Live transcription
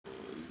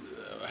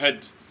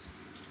ahead.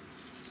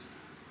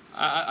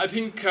 I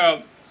think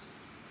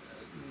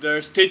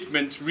the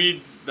statement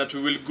reads that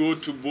we will go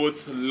to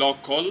both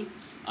local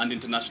and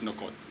international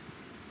courts.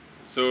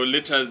 So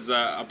let us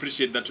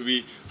appreciate that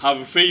we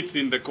have faith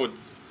in the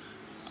courts.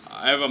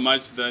 However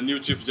much the new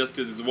Chief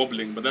Justice is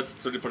wobbling, but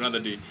that's sorry for another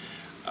day.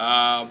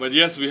 But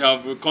yes, we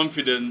have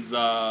confidence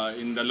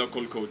in the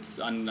local courts.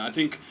 And I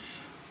think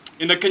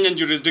in the Kenyan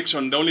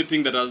jurisdiction, the only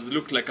thing that has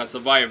looked like has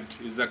survived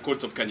is the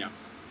courts of Kenya.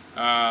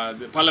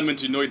 The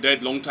parliament, it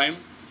died long time.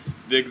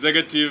 The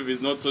executive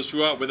is not so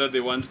sure whether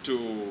they want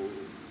to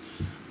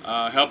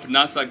help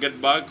NASA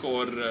get back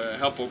or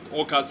help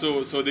OCA.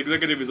 So the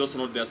executive is also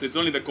not there. So it's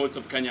only the courts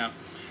of Kenya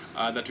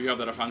that we have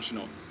that are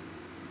functional.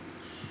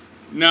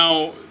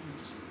 Now,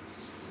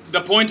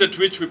 the point at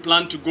which we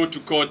plan to go to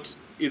court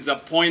is a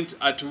point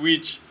at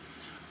which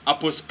a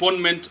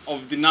postponement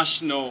of the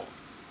national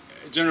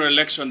general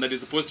election that is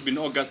supposed to be in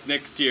August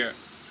next year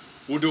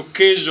would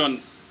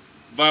occasion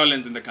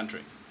violence in the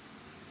country.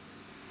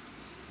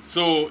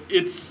 So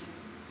it's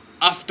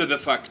after the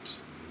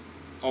fact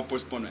of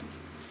postponement,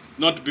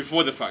 not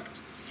before the fact.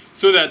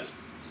 So that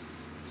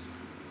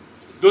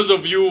those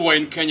of you who were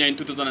in Kenya in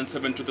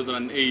 2007,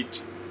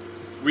 2008,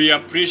 we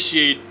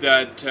appreciate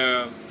that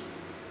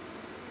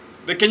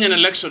the Kenyan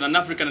election and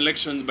African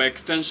elections by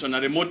extension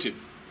are emotive.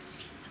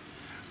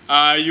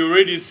 You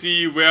already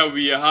see where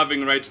we are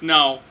having right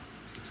now,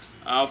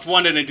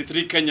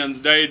 493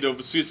 Kenyans died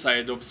of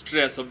suicide, of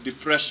stress, of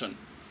depression.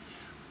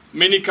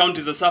 Many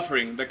counties are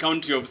suffering. The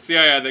county of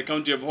Siaya, the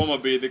county of Humour,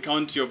 the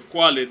county of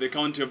Kwale, the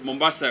county of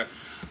Mombasa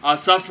are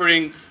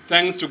suffering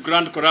thanks to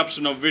grand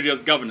corruption of various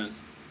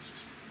governors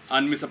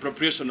and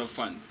misappropriation of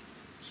funds.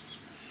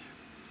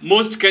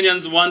 Most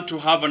Kenyans want to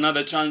have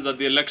another chance at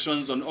the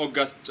elections on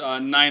August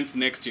 9th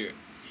next year.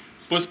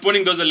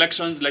 Postponing those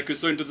elections, like we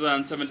saw in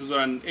 2007,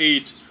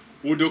 2008,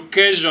 would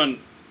occasion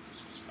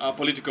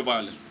political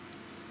violence.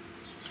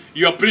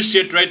 You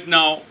appreciate right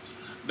now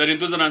that in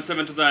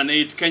 2007,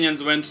 2008,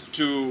 Kenyans went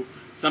to,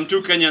 some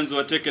 2 Kenyans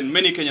were taken,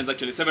 many Kenyans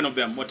actually, 7 of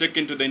them were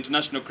taken to the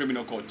International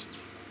Criminal Court.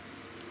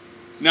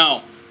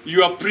 Now,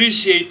 you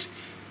appreciate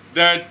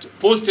that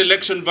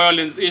post-election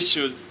violence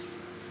issues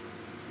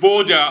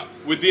border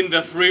within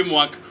the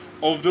framework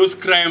of those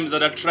crimes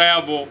that are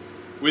triable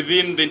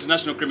within the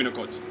International Criminal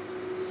Court.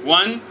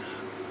 1,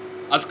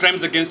 as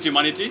crimes against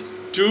humanity.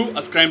 2,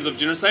 as crimes of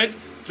genocide.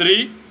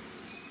 3,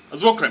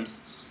 as war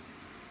crimes.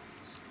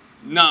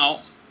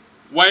 Now,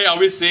 why are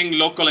we saying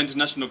local and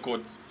international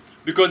courts?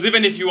 Because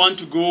even if you want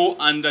to go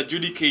and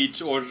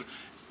adjudicate or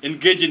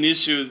engage in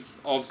issues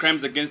of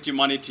crimes against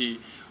humanity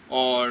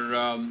or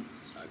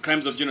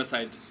crimes of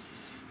genocide,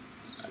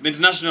 the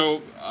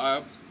international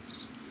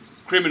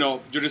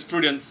criminal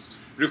jurisprudence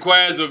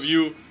requires of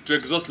you to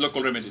exhaust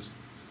local remedies.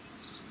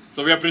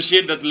 So we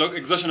appreciate that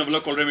exhaustion of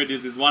local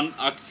remedies is one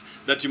act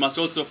that you must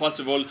also, first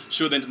of all,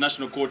 show the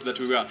international court that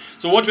we are.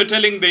 So what we're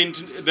telling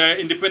the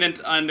independent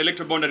and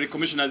electoral boundary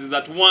commissioners is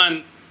that,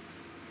 1,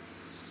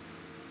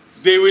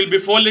 they will be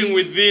falling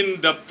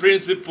within the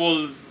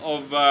principles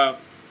of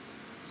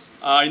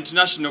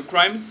international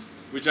crimes,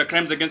 which are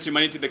crimes against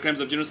humanity, the crimes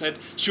of genocide,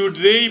 should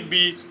they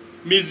be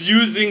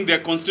misusing their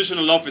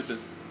constitutional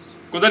offices.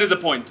 Because that is the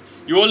point.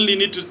 You only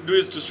need to do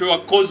is to show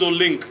a causal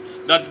link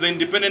that the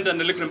independent and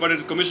electoral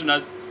boundary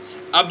commissioners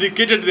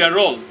abdicated their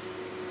roles.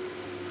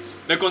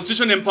 The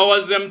Constitution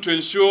empowers them to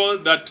ensure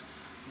that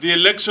the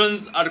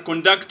elections are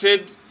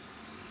conducted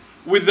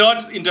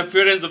without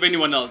interference of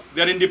anyone else.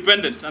 They are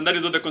independent, and that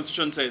is what the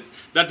Constitution says,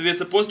 that they're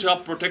supposed to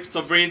help protect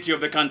sovereignty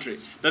of the country,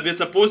 that they're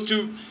supposed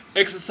to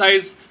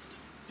exercise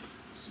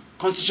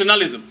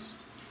constitutionalism.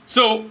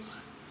 So,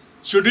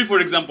 should we, for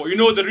example,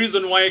 the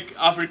reason why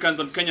Africans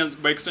and Kenyans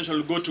by extension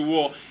will go to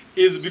war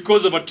is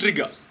because of a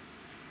trigger.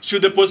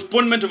 Should the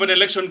postponement of an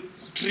election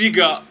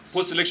trigger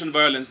post-election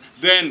violence,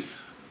 then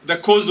the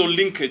causal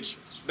linkage,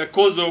 the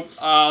causal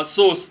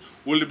source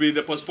will be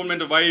the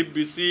postponement of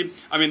IEBC,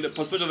 the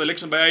postponement of the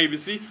election by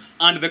IEBC,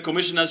 and the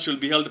commissioners should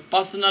be held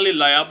personally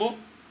liable,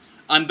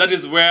 and that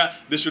is where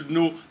they should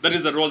know, that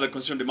is the role the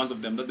Constitution demands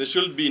of them, that they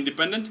should be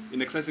independent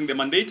in exercising their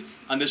mandate,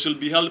 and they should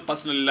be held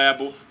personally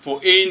liable for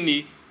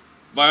any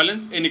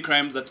violence, any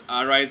crimes that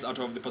arise out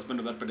of the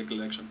postponement of that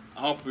particular election.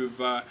 I hope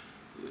we've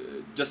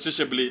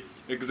justiciably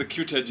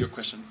executed your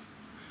questions.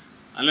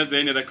 Unless there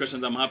are any other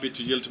questions, I'm happy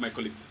to yield to my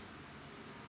colleagues.